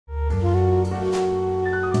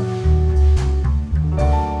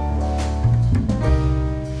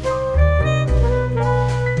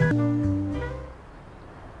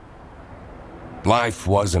Life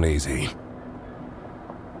wasn't easy.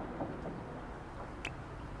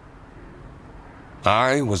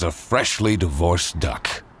 I was a freshly divorced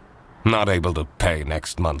duck, not able to pay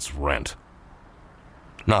next month's rent.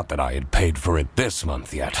 Not that I had paid for it this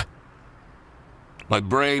month yet. My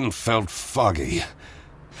brain felt foggy,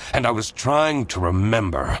 and I was trying to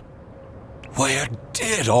remember. Where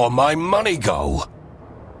did all my money go?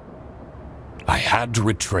 I had to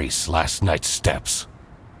retrace last night's steps.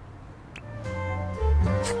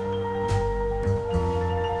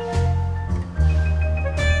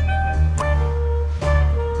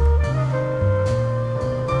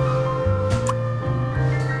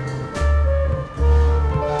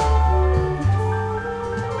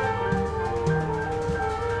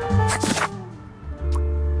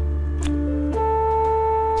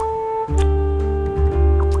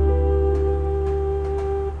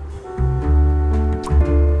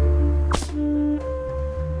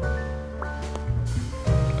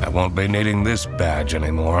 Won't be needing this badge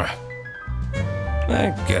anymore.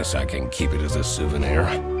 I guess I can keep it as a souvenir.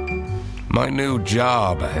 My new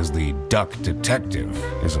job as the duck detective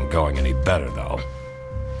isn't going any better, though.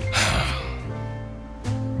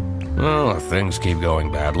 Well, if things keep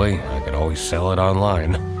going badly, I can always sell it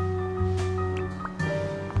online.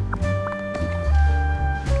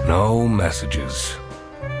 No messages.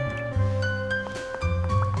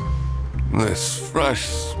 This fresh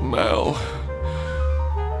smell.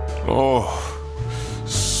 Oh,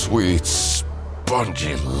 sweet,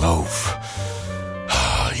 spongy loaf.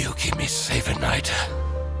 Oh, you keep me safe at night.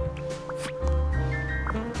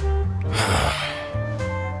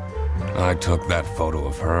 I took that photo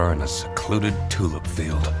of her in a secluded tulip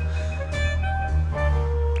field.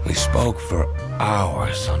 We spoke for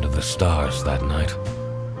hours under the stars that night.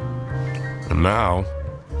 And now,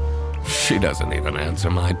 she doesn't even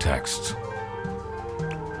answer my texts.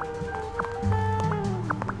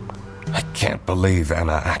 I can't believe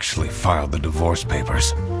Anna actually filed the divorce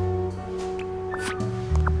papers.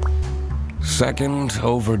 Second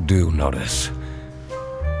overdue notice.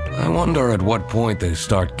 I wonder at what point they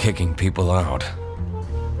start kicking people out.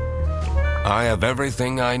 I have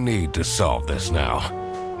everything I need to solve this now.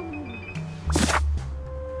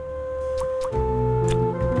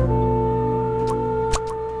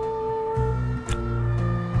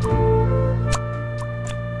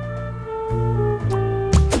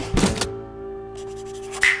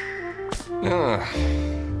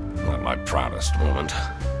 Not my proudest moment.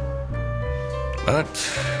 But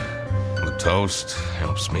the toast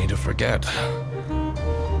helps me to forget.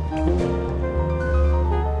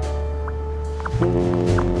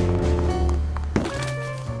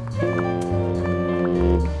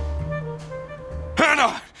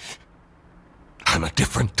 Hannah! I'm a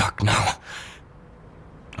different duck now.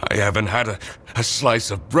 I haven't had a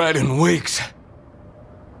slice of bread in weeks.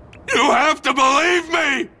 You have to believe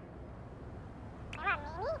me!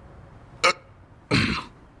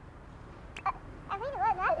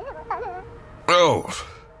 Oh.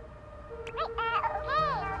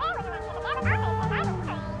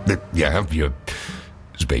 Yeah, you're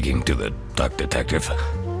speaking to the duck detective.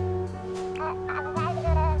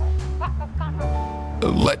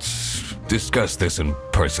 Let's discuss this in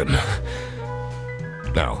person.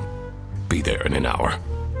 I'll be there in an hour.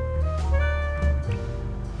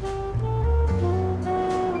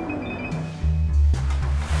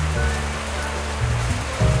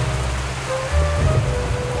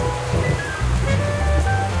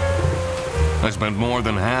 I spent more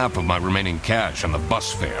than half of my remaining cash on the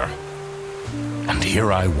bus fare. And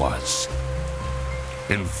here I was,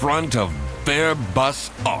 in front of their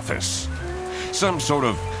bus office. Some sort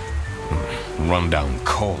of rundown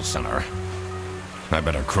call center. I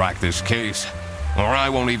better crack this case, or I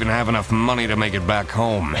won't even have enough money to make it back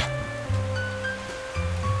home.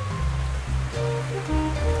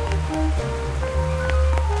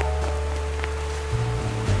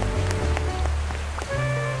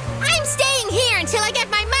 Until I get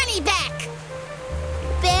my money back!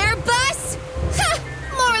 Bear bus? Huh,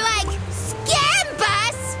 more like scam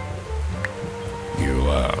bus! You,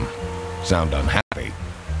 sound unhappy.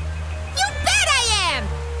 You bet I am!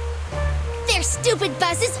 Their stupid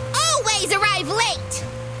buses always arrive late!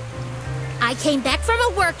 I came back from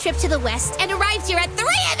a work trip to the west and arrived here at 3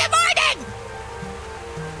 in the morning!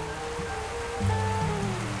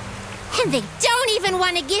 And they don't even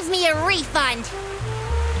want to give me a refund!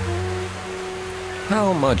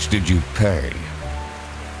 How much did you pay?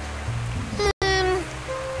 2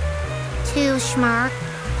 schmark.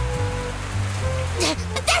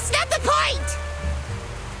 But that's not the point!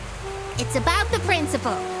 It's about the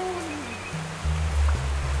principle.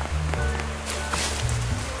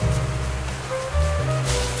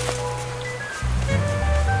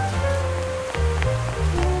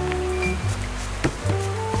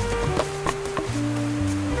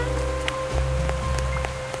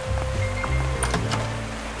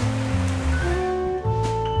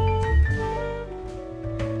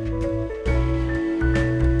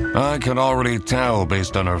 I could already tell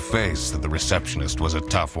based on her face that the receptionist was a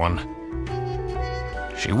tough one.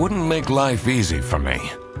 She wouldn't make life easy for me,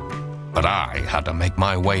 but I had to make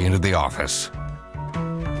my way into the office.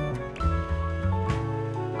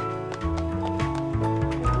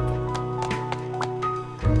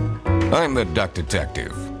 I'm the duck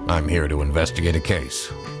detective. I'm here to investigate a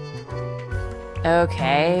case.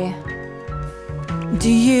 Okay. Do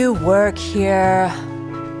you work here?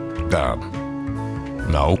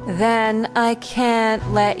 No. Then I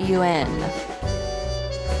can't let you in.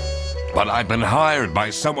 But I've been hired by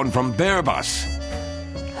someone from their bus.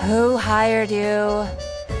 Who hired you?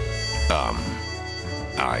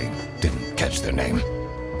 I didn't catch their name.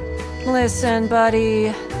 Listen,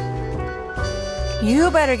 buddy.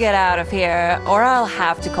 You better get out of here, or I'll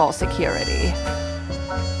have to call security.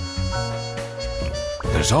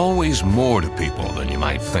 There's always more to people than you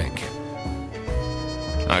might think.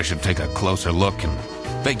 I should take a closer look and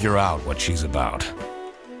figure out what she's about.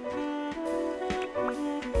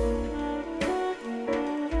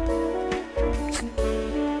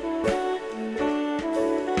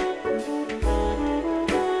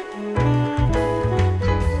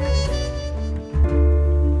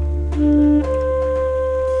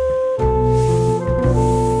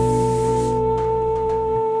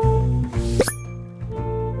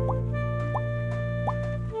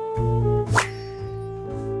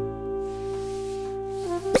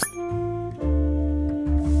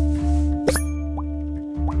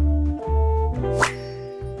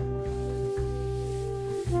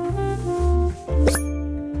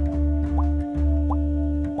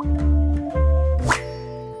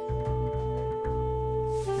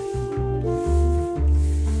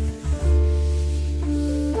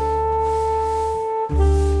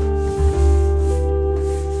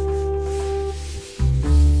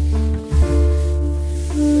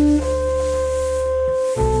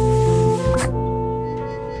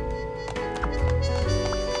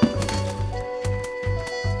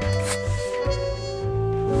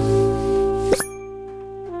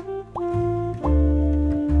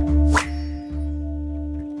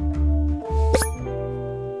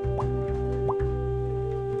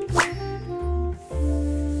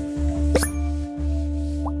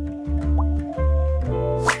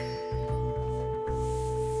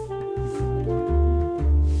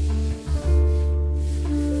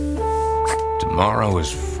 Tomorrow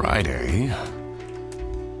is Friday.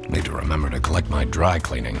 Need to remember to collect my dry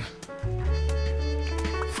cleaning.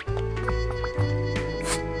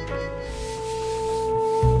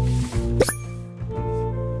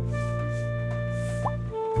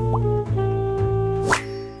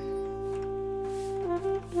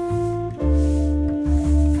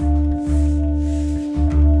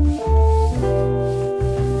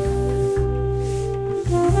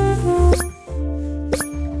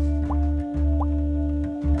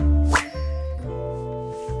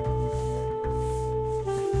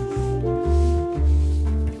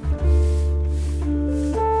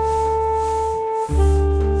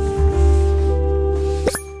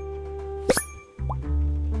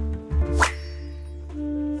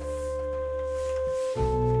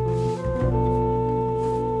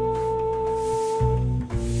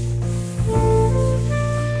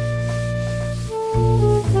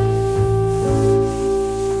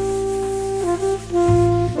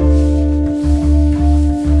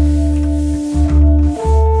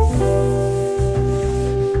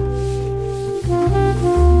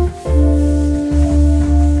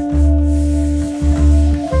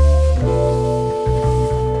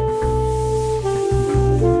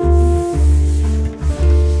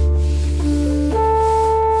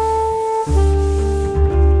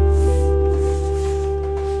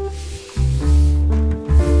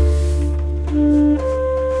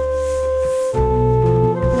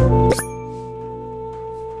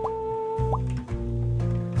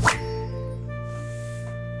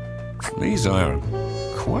 These are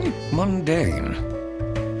quite mundane.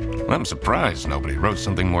 I'm surprised nobody wrote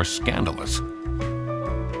something more scandalous.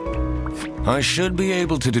 I should be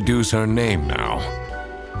able to deduce her name now.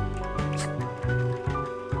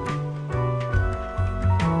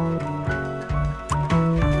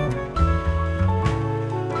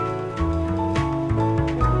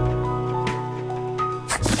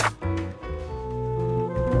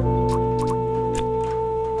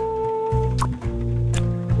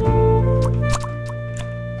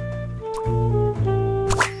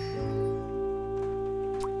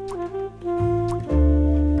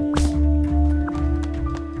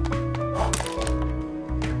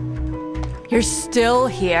 You're still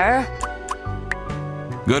here?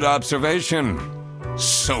 Good observation,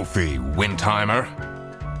 Sophie Windheimer.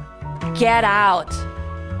 Get out.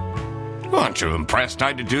 Aren't you impressed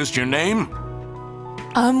I deduced your name?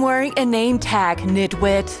 I'm wearing a name tag,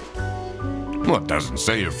 nitwit. Well, it doesn't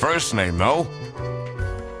say your first name, though.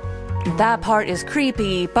 That part is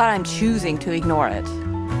creepy, but I'm choosing to ignore it.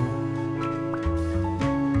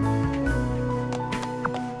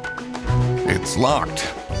 It's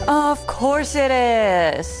locked. Of course it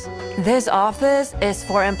is. This office is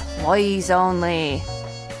for employees only.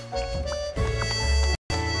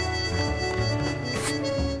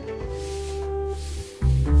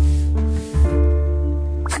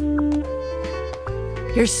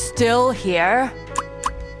 You're still here?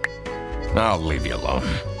 I'll leave you alone.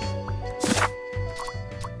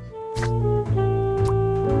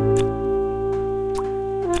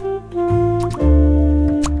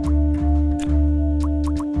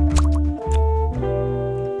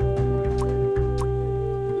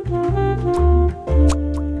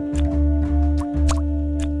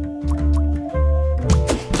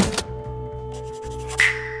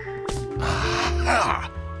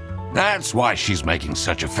 That's why she's making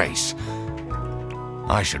such a face.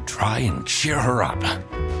 I should try and cheer her up.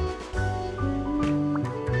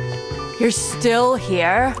 You're still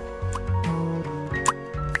here?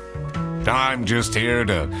 I'm just here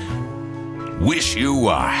to wish you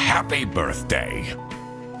a happy birthday.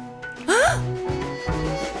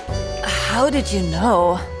 How did you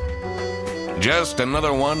know? Just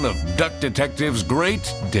another one of Duck Detective's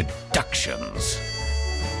great deductions.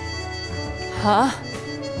 Huh?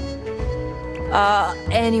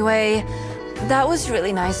 Anyway, that was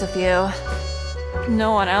really nice of you.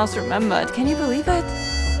 No one else remembered, can you believe it?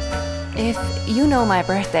 If you know my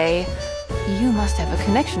birthday, you must have a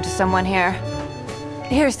connection to someone here.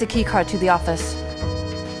 Here's the keycard to the office.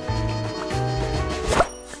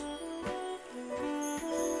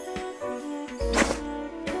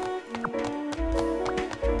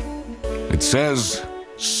 It says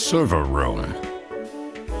server room.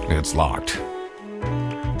 It's locked.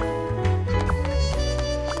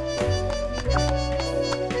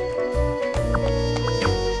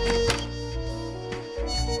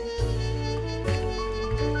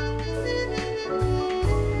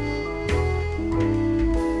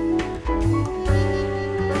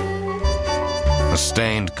 The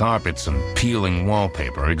stained carpets and peeling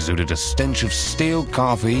wallpaper exuded a stench of stale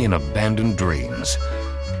coffee and abandoned dreams.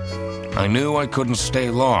 I knew I couldn't stay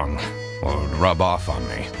long, or it would rub off on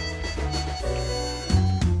me.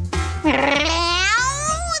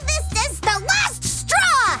 This is the last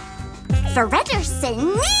straw!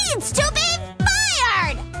 Fredderson needs to be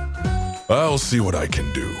fired! I'll see what I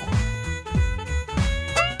can do.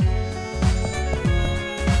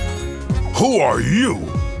 Who are you?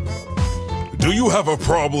 Do you have a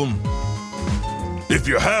problem? If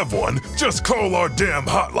you have one, just call our damn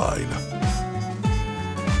hotline.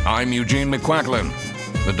 I'm Eugene McQuacklin,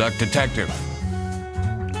 the Duck Detective.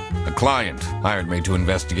 A client hired me to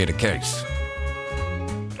investigate a case.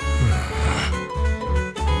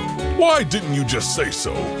 Why didn't you just say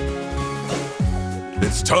so?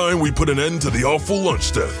 It's time we put an end to the awful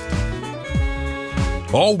lunch death.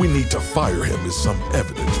 All we need to fire him is some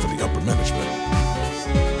evidence for the upper management.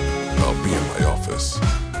 I'll be in my office.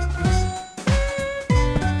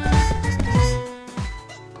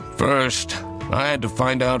 First, I had to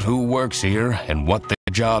find out who works here and what their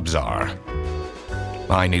jobs are.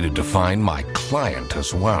 I needed to find my client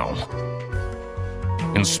as well.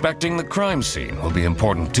 Inspecting the crime scene will be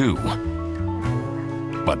important too.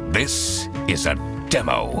 But this is a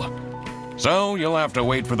demo, so you'll have to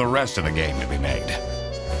wait for the rest of the game to be made.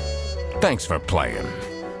 Thanks for playing.